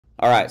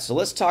All right, so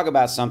let's talk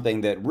about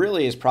something that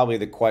really is probably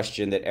the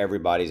question that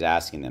everybody's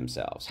asking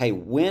themselves. Hey,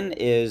 when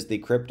is the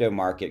crypto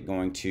market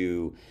going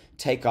to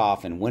take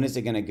off and when is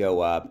it going to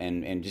go up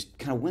and just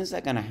kind of when's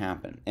that going to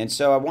happen? And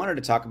so I wanted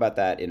to talk about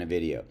that in a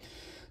video.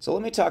 So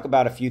let me talk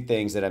about a few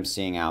things that I'm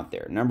seeing out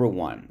there. Number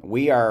one,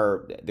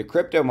 the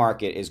crypto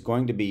market is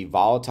going to be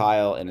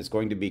volatile and it's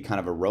going to be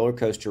kind of a roller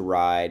coaster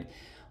ride,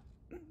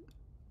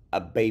 a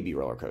baby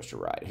roller coaster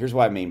ride. Here's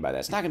what I mean by that.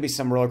 It's not going to be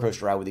some roller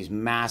coaster ride with these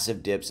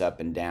massive dips up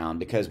and down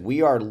because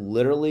we are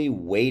literally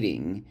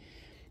waiting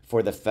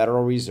for the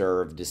Federal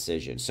Reserve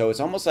decision. So it's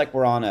almost like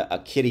we're on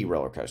a kiddie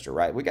roller coaster,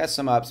 right? We got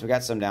some ups, we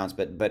got some downs,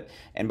 but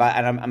I'm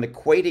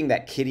equating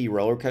that kiddie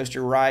roller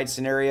coaster ride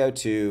scenario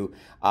to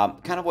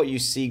kind of what you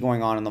see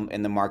going on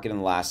in the market in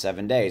the last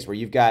 7 days, where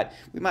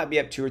we might be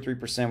up 2 or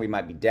 3%, we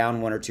might be down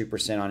 1 or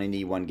 2% on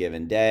any one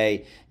given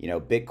day. You know,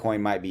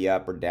 Bitcoin might be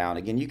up or down.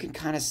 Again, you can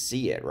kind of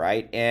see it,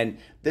 right? And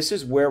this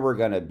is where we're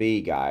going to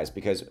be, guys,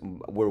 because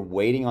we're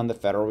waiting on the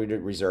Federal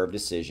Reserve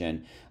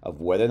decision of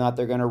whether or not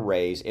they're going to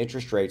raise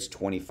interest rates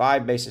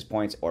 25 basis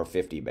points or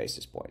 50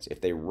 basis points. If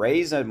they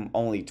raise them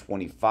only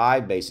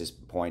 25 basis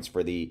points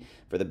for the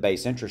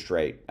base interest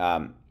rate,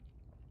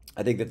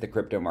 I think that the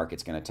crypto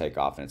market's going to take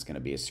off and it's going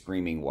to be a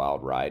screaming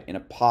wild ride in a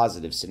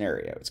positive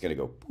scenario. It's going to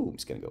go boom,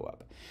 it's going to go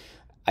up.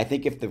 I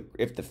think if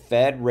the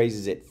Fed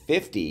raises it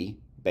 50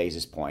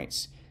 basis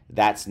points,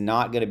 that's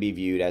not going to be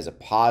viewed as a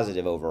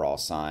positive overall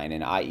sign,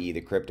 and i.e.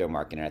 the crypto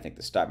market, and I think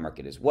the stock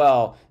market as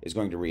well, is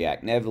going to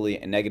react negatively,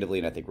 and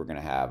I think we're going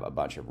to have a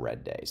bunch of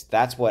red days.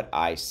 That's what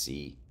I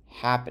see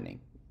happening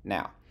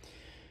now.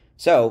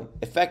 So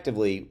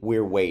effectively,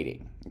 we're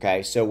waiting.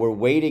 Okay, so we're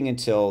waiting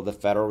until the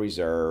Federal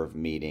Reserve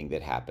meeting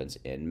that happens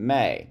in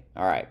May.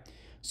 All right,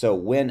 so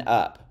when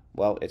up?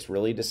 Well, it's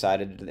really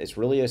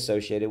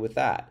associated with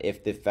that.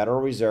 If the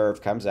Federal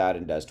Reserve comes out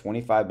and does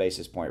 25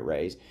 basis point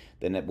raise,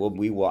 then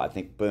we will, I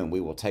think, boom, we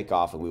will take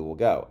off and we will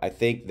go. I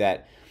think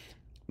that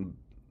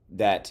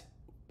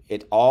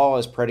it all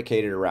is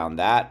predicated around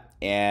that,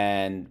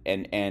 and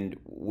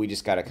we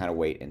just got to kind of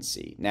wait and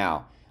see.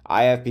 Now,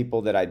 I have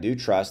people that I do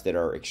trust that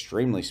are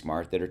extremely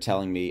smart that are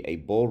telling me a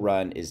bull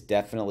run is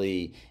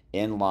definitely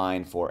in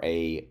line for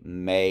a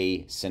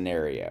May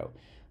scenario.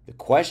 The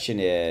question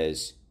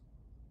is,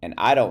 and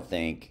I don't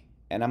think,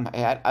 and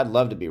I'd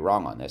love to be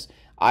wrong on this,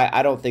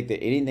 I don't think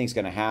that anything's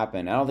going to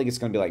happen. I don't think it's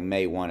going to be like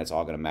May 1, it's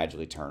all going to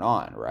magically turn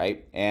on,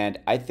 right? And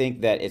I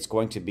think that it's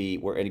going to be,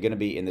 we're going to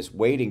be in this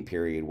waiting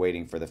period,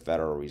 waiting for the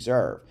Federal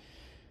Reserve.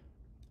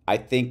 I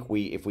think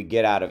if we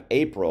get out of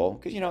April,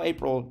 because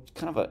April is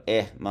kind of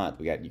a month.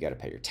 You got to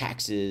pay your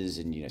taxes,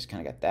 and it's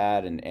kind of got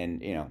that,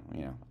 and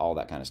all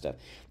that kind of stuff.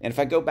 And if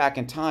I go back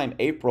in time,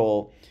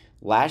 April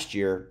last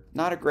year,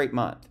 not a great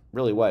month,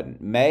 really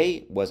wasn't.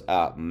 May was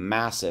a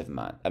massive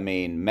month. I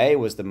mean, May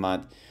was the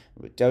month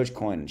with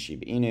Dogecoin and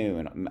Shiba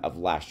Inu of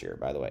last year,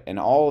 by the way, and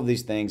all of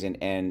these things,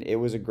 and it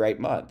was a great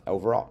month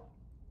overall.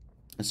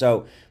 And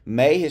so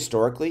May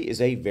historically is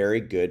a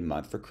very good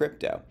month for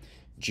crypto.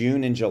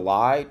 June and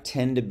July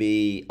tend to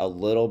be a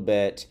little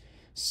bit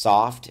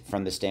soft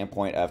from the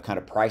standpoint of kind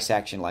of price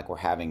action like we're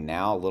having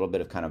now, a little bit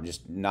of kind of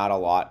just not a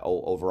lot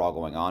overall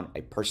going on.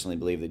 I personally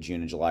believe that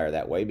June and July are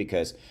that way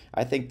because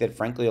I think that,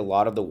 frankly, a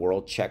lot of the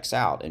world checks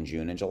out in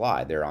June and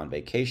July. They're on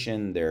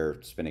vacation,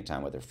 they're spending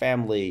time with their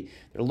family,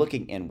 they're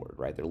looking inward,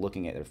 right? They're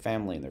looking at their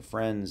family and their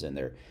friends and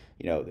their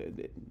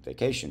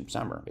vacation,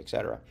 summer,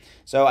 etc.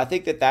 So I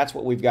think that that's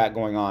what we've got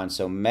going on.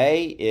 So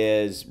May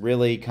is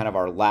really kind of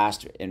our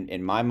last,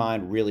 in my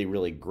mind, really,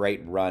 really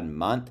great run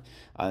month.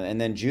 And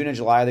then June and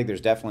July, I think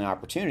there's definitely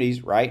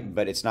opportunities, right?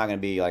 But it's not going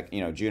to be like,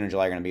 June and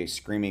July are going to be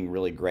screaming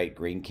really great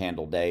green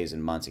candle days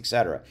and months,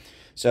 etc.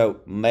 So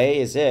May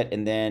is it.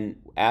 And then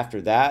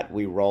after that,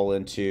 we roll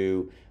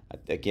into,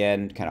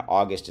 again, kind of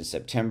August and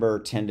September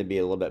tend to be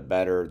a little bit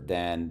better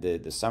than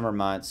the summer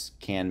months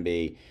can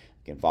be.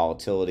 Again,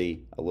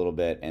 volatility a little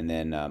bit, and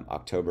then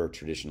October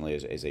traditionally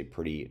is a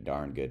pretty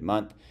darn good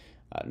month.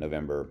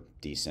 November,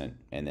 decent,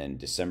 and then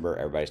December,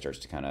 everybody starts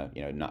to kind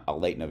of,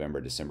 late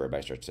November, December,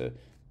 everybody starts to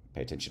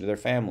pay attention to their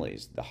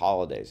families, the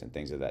holidays, and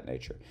things of that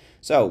nature.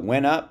 So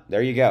when up,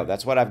 there you go.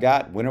 That's what I've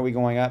got. When are we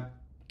going up?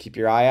 Keep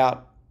your eye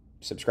out.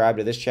 Subscribe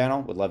to this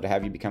channel. Would love to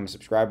have you become a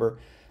subscriber.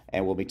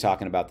 And we'll be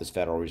talking about this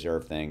Federal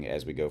Reserve thing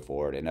as we go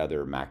forward and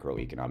other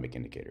macroeconomic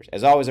indicators.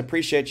 As always,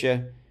 appreciate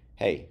you.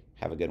 Hey,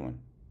 have a good one.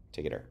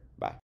 Take care.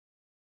 Bye.